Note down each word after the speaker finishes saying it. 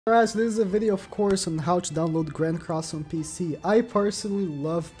Alright, so this is a video of course on how to download Grand Cross on PC. I personally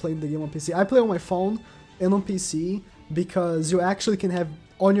love playing the game on PC. I play on my phone and on PC because you actually can have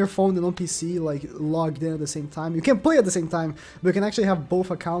on your phone and on PC like logged in at the same time. You can play at the same time, but you can actually have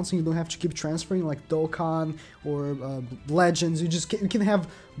both accounts and you don't have to keep transferring like Dokkan or Legends. You can have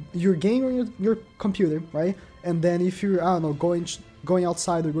your game on your computer, right? And then if you're, I don't know, going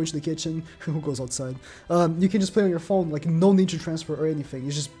outside or going to the kitchen, who goes outside? You can just play on your phone, like no need to transfer or anything.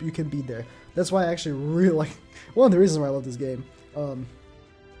 It's just, you can be there. That's why I actually really like, one of the reasons why I love this game.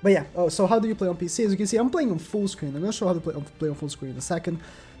 But yeah, so how do you play on PC? As you can see, I'm playing on full screen. I'm gonna show how to play on full screen in a second.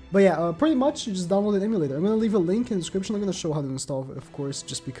 But yeah, pretty much you just download an emulator. I'm gonna leave a link in the description. I'm gonna show how to install, of course,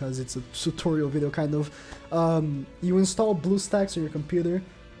 just because it's a tutorial video kind of. You install BlueStacks on your computer,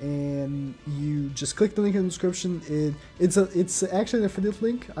 and you just click the link in the description. It's actually an affiliate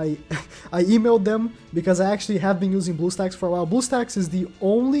link. I emailed them because I actually have been using BlueStacks for a while. BlueStacks is the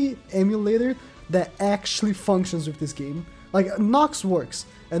only emulator that actually functions with this game. Like Nox works,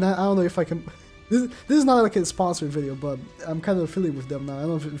 and I don't know if I can. This is not like a sponsored video, but I'm kind of affiliated with them now. I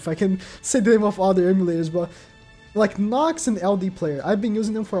don't know if I can say the name of other emulators, but like Nox and LD Player, I've been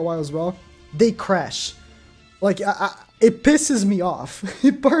using them for a while as well. They crash. Like, it pisses me off.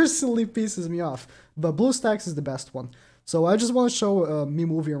 It personally pisses me off. But BlueStacks is the best one. So I just want to show me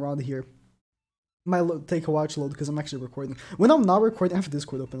moving around here. Might take a while to load because I'm actually recording. When I'm not recording, I have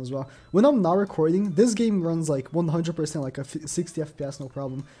Discord open as well. When I'm not recording, this game runs like 100%, like a 60 FPS, no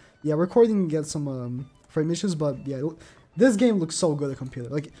problem. Yeah, recording gets some frame issues, but yeah, this game looks so good on computer.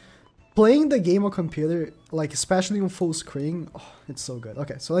 Like, playing the game on computer, like especially on full screen, oh, it's so good.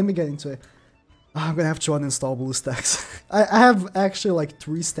 Okay, so let me get into it. I'm gonna have to uninstall BlueStacks. I have actually like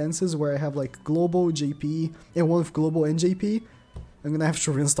 3 stances where I have like global JP and one with global and JP. I'm gonna have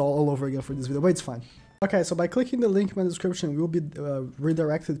to reinstall all over again for this video, but it's fine. Okay, so by clicking the link in my description, we will be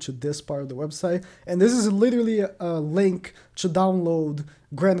redirected to this part of the website. And this is literally a link to download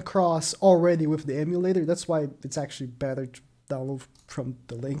Grand Cross already with the emulator. That's why it's actually better to download from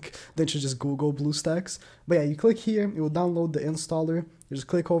the link than to just Google BlueStacks. But yeah, you click here, it will download the installer. You just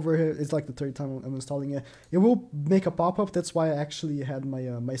click over here. It's like the 3rd time I'm installing it. It will make a pop-up. That's why I actually had my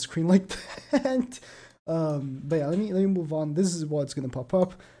my screen like that. But yeah, let me move on. This is what's gonna pop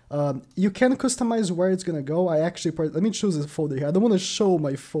up. You can customize where it's gonna go. Let me choose a folder here. I don't want to show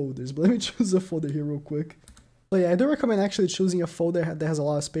my folders, but let me choose a folder here real quick. So yeah, I do recommend actually choosing a folder that has a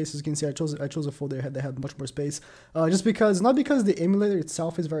lot of space. As you can see, I chose a folder that had much more space. Just because, not because the emulator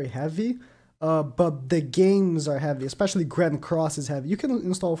itself is very heavy, but the games are heavy, especially Grand Cross is heavy. You can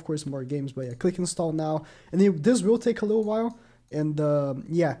install, of course, more games, but yeah, click install now, and this will take a little while. And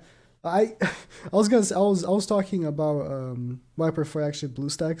yeah, I was gonna say, I was talking about why I prefer actually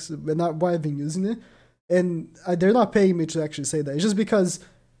BlueStacks, but not why I've been using it, and they're not paying me to actually say that. It's just because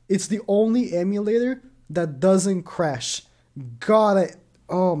it's the only emulator that doesn't crash. God,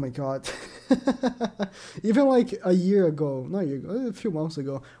 oh my god. Even like a year ago, not a year ago, a few months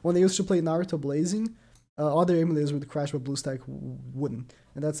ago, when I used to play Naruto Blazing, other emulators would crash, but BlueStack wouldn't,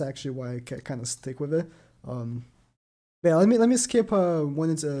 and that's actually why I kind of stick with it. Yeah, let me skip when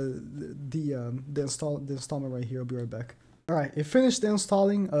it's the installment right here. I'll be right back. All right, it finished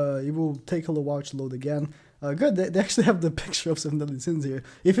installing. It will take a little while to load again. Good, they actually have the picture of 7 deadly sins here.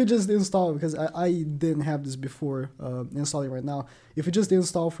 If you just install, because I didn't have this before installing right now. If you just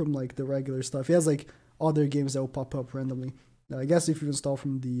install from like the regular stuff, it has like other games that will pop up randomly. I guess if you install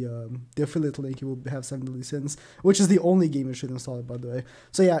from the affiliate link, you will have 7 deadly sins, which is the only game you should install it, by the way.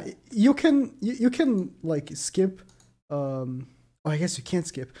 So yeah, you can like skip. Oh, I guess you can't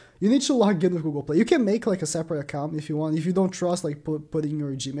skip. You need to log in with Google Play. You can make like a separate account if you want. If you don't trust like putting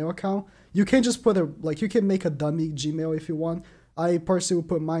your Gmail account, you can just put you can make a dummy Gmail if you want. I personally will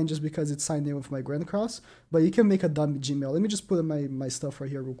put mine just because it's signed in with my Grand Cross, but you can make a dummy Gmail. Let me just put in my stuff right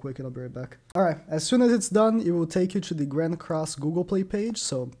here real quick and I'll be right back. Alright, as soon as it's done, it will take you to the Grand Cross Google Play page,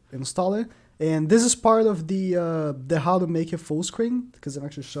 so install it. And this is part of the how to make it full screen, because I'm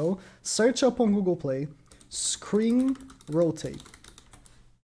actually show. Search up on Google Play, screen rotate.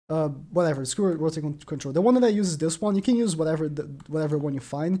 Whatever, screw rotate control. The one that I use is this one. You can use whatever one you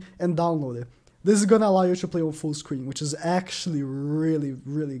find and download it. This is gonna allow you to play on full screen, which is actually really,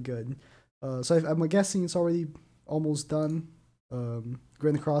 really good. So I'm guessing it's already almost done.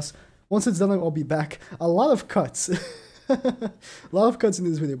 Grand Cross. Once it's done, I'll be back. A lot of cuts. A lot of cuts in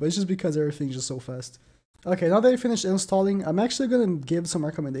this video, but it's just because everything's just so fast. Okay, now that I finished installing, I'm actually gonna give some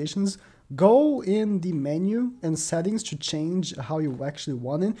recommendations. Go in the menu and settings to change how you actually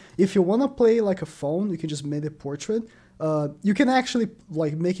want it. If you want to play like a phone, you can just make it portrait. You can actually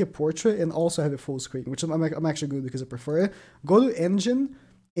like make a portrait and also have a full screen, which I'm actually good because I prefer it. Go to engine,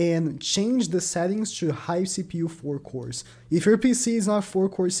 and change the settings to high CPU 4 cores. If your PC is not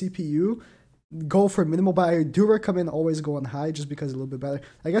 4-core CPU, go for minimal, but I do recommend always go on high just because it's a little bit better.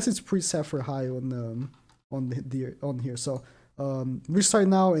 I guess it's preset for high on here. So restart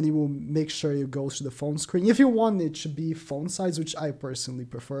now and it will make sure it goes to the phone screen. If you want it to be phone size, which I personally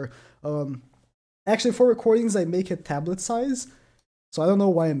prefer. Actually, for recordings I make it tablet size. So I don't know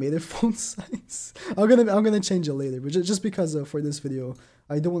why I made it phone size. I'm gonna change it later, but just because for this video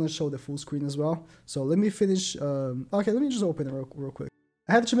I do want to show the full screen as well. So let me finish. Okay, let me just open it real quick.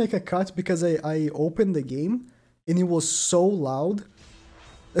 I had to make a cut because I opened the game and it was so loud.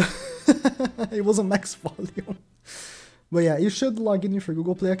 It was on max volume. But yeah, you should log in with your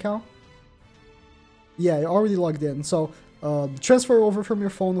Google Play account. Yeah, I already logged in. So transfer over from your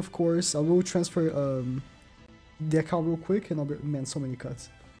phone, of course. I will transfer the account real quick, and I'll be, man, so many cuts.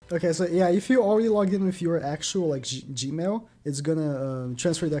 Okay, so yeah, if you already logged in with your actual like Gmail, it's gonna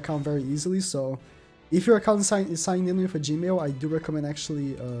transfer the account very easily. So if your account is signed in with a Gmail, I do recommend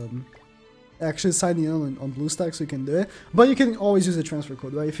actually signing in on BlueStack so you can do it. But you can always use the transfer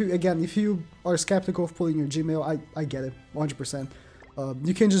code, right? If you are skeptical of pulling your Gmail, I get it, 100%.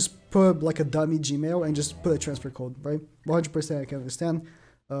 You can just put like a dummy Gmail and just put a transfer code, right? 100% I can understand.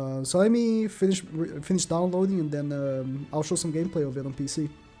 So let me finish downloading, and then I'll show some gameplay of it on PC.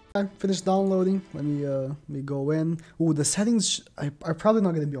 I finished downloading. Let me go in. Ooh, the settings are probably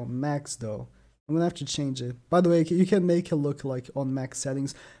not gonna be on max though. I'm gonna have to change it. By the way, you can make it look like on max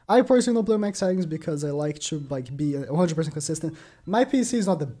settings. I personally don't play max settings because I like to like be 100% consistent. My PC is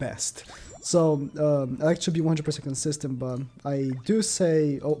not the best, so I like to be 100% consistent. But I do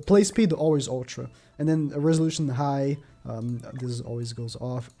say play speed always ultra, and then resolution high. This always goes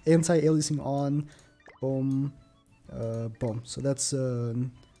off. Anti-aliasing on. Boom. Boom. So that's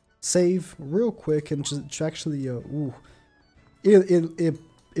save real quick and to actually ooh,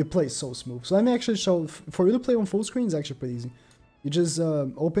 it plays so smooth. So let me actually show, for you to play on full screen is actually pretty easy. You just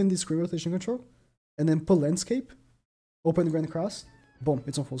open the screen rotation control and then put landscape, open the grand cross, boom,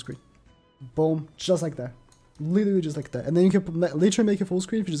 it's on full screen. Boom, just like that. Literally just like that. And then you can literally make it full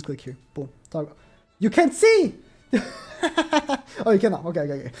screen if you just click here. Boom. You can't see! Oh, you cannot.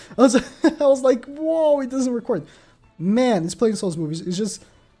 Okay. I was like, whoa, it doesn't record. Man, it's playing so smooth. It's just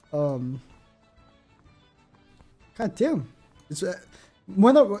god damn. It's it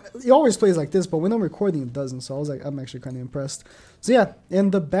always plays like this, but when I'm recording it doesn't. So I was like, I'm actually kind of impressed. So yeah,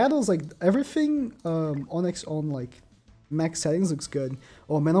 and the battles, like everything on like max settings looks good.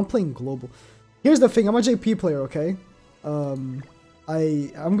 Oh man, I'm playing global. Here's the thing, I'm a JP player, okay? I'm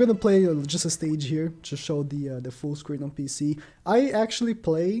gonna play just a stage here to show the full screen on PC. I actually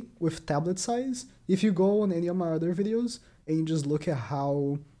play with tablet size. If you go on any of my other videos and you just look at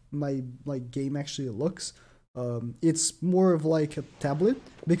how my like game actually looks, it's more of like a tablet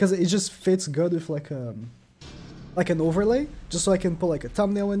because it just fits good with like an overlay, just so I can put like a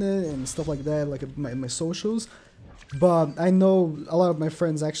thumbnail in it and stuff like that, like my socials. But I know a lot of my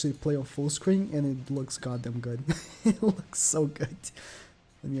friends actually play on full screen and it looks goddamn good. It looks so good.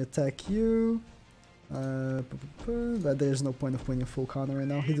 Let me attack you. But there's no point of playing a full counter right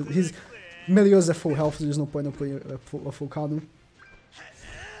now. He's Melio's at full health, so there's no point of playing a full counter.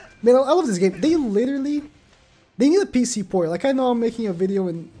 Man, I love this game. They need a PC port. Like, I know I'm making a video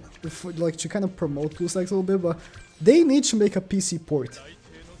and like to kind of promote BlueStacks a little bit, but they need to make a PC port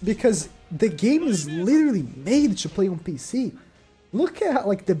because the game is literally made to play on PC. Look at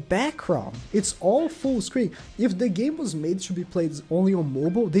like the background. It's all full screen. If the game was made to be played only on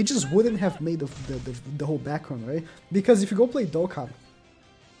mobile, they just wouldn't have made the whole background, right? Because if you go play Dokkan,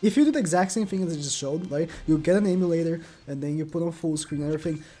 if you do the exact same thing as I just showed, right? You get an emulator and then you put on full screen and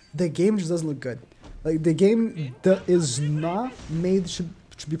everything. The game just doesn't look good. Like the game is not made to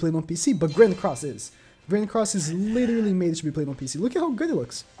be played on PC, but Grand Cross is. Grand Cross is literally made to be played on PC. Look at how good it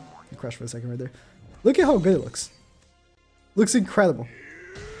looks. I crashed for a second right there. Look at how good it looks. Looks incredible.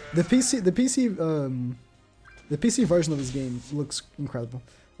 The PC version of this game looks incredible.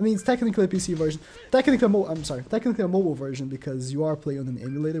 I mean, it's technically a PC version. Technically a mobile version because you are playing on an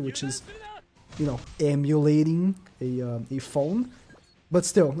emulator, which is, you know, emulating a phone. But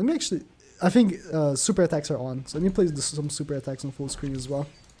still, let me actually. I think super attacks are on, so let me play some super attacks on full screen as well.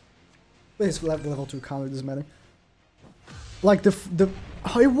 But it's level 2 counter, doesn't matter. Like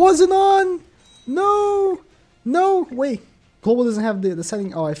oh, it wasn't on. No, wait. Global doesn't have the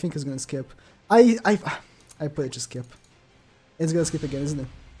setting. Oh, I think it's gonna skip. I put it to skip. It's gonna skip again, isn't it?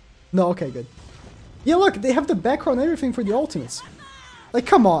 No, okay, good. Yeah, look, they have the background and everything for the ultimates. Like,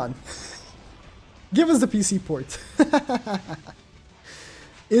 come on. Give us the PC port.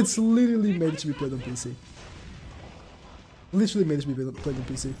 It's literally made to be played on PC. Literally made me play on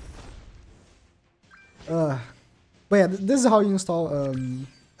PC. But yeah, this is how you install.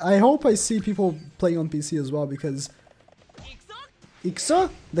 I hope I see people playing on PC as well because Ixa,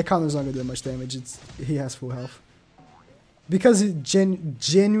 the counter's not gonna do much damage. He has full health because it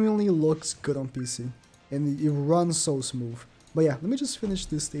genuinely looks good on PC and it runs so smooth. But yeah, let me just finish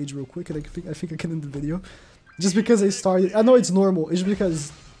this stage real quick, and I think I can end the video. Just because I started, I know it's normal. It's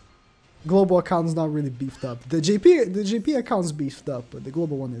because global account's not really beefed up. The JP account's beefed up, but the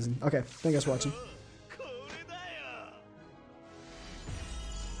global one isn't. Okay, thank you guys for watching.